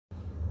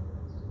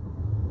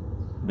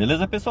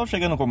Beleza, pessoal?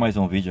 Chegando com mais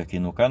um vídeo aqui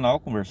no canal,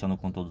 conversando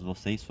com todos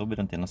vocês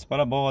sobre antenas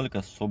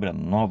parabólicas, sobre a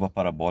nova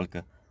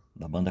parabólica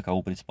da banda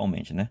KU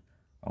principalmente, né?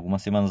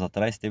 Algumas semanas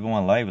atrás teve uma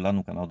live lá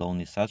no canal da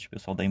Unisat, o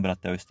pessoal da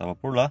Embratel estava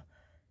por lá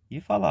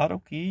e falaram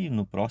que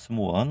no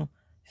próximo ano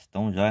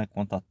estão já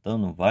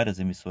contatando várias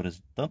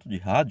emissoras, tanto de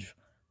rádio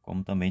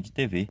como também de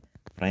TV,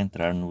 para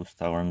entrar no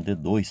Star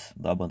D2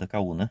 da banda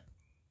KU, né?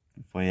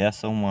 Foi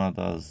essa uma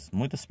das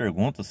muitas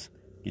perguntas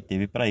que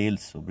teve para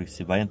eles sobre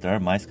se vai entrar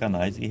mais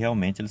canais, e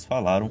realmente eles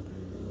falaram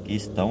que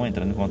estão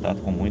entrando em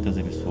contato com muitas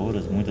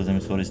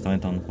emissoras estão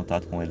entrando em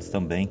contato com eles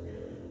também,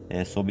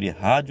 sobre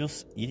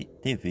rádios e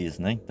TVs,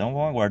 né? Então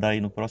vamos aguardar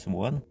aí no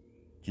próximo ano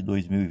de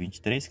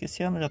 2023, que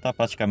esse ano já está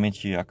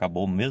praticamente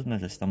acabou mesmo, né?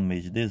 Já estamos no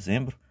mês de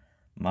dezembro,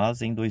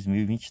 mas em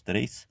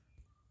 2023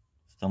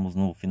 estamos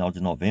no final de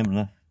novembro,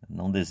 né?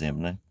 Não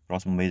dezembro, né?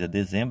 Próximo mês é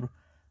dezembro,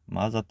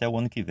 mas até o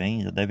ano que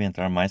vem já deve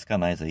entrar mais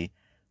canais aí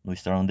no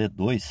Star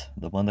D2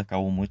 da banda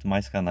KU, muito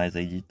mais canais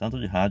aí, de tanto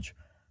de rádio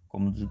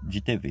como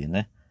de TV,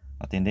 né?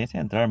 A tendência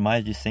é entrar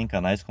mais de 100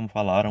 canais, como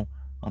falaram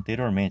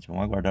anteriormente.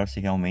 Vamos aguardar se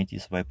realmente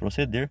isso vai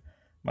proceder,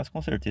 mas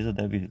com certeza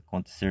deve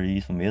acontecer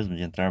isso mesmo,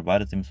 de entrar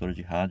várias emissoras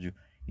de rádio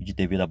e de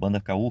TV da banda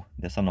KU,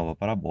 dessa nova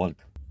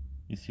parabólica.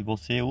 E se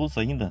você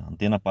usa ainda a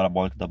antena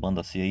parabólica da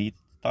banda C aí,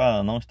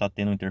 não está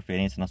tendo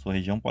interferência na sua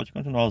região, pode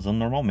continuar usando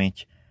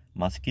normalmente.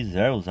 Mas se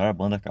quiser usar a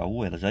banda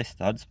KU, ela já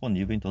está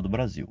disponível em todo o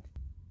Brasil.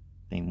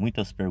 Tem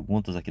muitas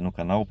perguntas aqui no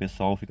canal, o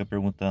pessoal fica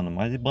perguntando,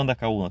 mas e banda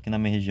KU aqui na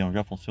minha região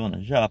já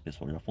funciona? Já,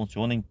 pessoal, já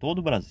funciona em todo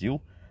o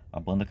Brasil. A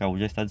banda KU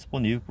já está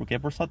disponível porque é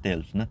por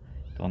satélite, né?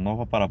 Então a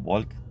nova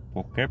parabólica,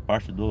 qualquer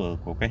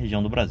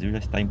região do Brasil já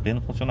está em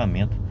pleno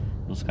funcionamento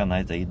dos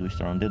canais aí do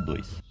Storm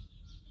D2.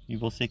 E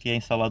você que é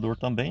instalador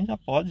também já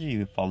pode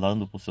ir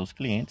falando para os seus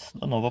clientes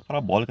da nova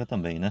parabólica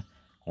também, né?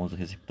 Com os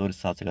receptores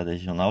SAT HD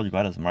regional de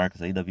várias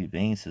marcas aí, da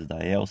Vivências,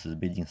 da Elsys,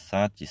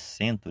 Bedinsat,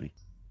 Century.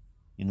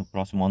 E no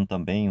próximo ano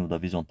também o da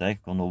VisionTech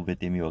com o novo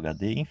VT1000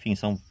 HD. Enfim,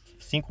 são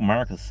 5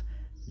 marcas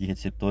de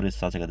receptores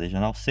SAT HD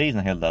regional, 6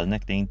 na realidade, né?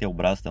 Que tem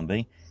Intelbras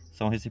também.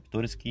 São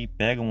receptores que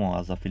pegam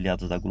as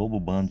afiliadas da Globo,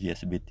 Band e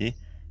SBT,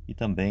 e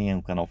também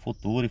o canal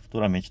Futuro, e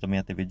futuramente também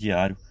a TV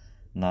Diário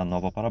na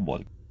nova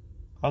parabólica.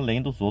 Além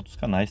dos outros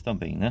canais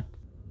também, né?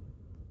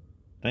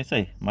 Então é isso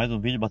aí, mais um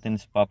vídeo batendo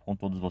esse papo com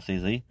todos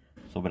vocês aí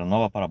sobre a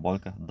nova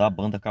parabólica da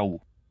banda KU.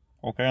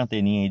 Qualquer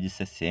anteninha aí de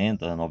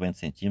 60, 90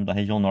 centímetros, da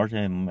região norte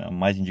é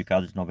mais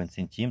indicado de 90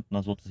 centímetros,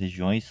 nas outras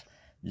regiões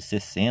de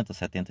 60,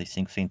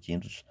 75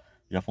 centímetros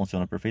já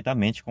funciona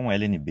perfeitamente com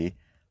LNB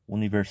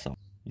universal.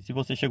 E se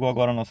você chegou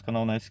agora ao nosso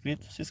canal e não é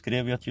inscrito, se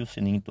inscreva e ative o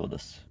sininho em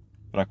todas,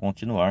 para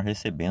continuar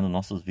recebendo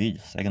nossos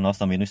vídeos. Segue nós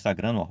também no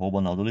Instagram,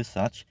 no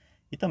 @NaldoLissat,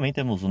 e também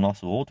temos o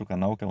nosso outro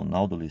canal, que é o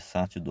Naldo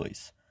Lissat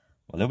 2.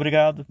 Valeu,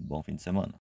 obrigado, bom fim de semana.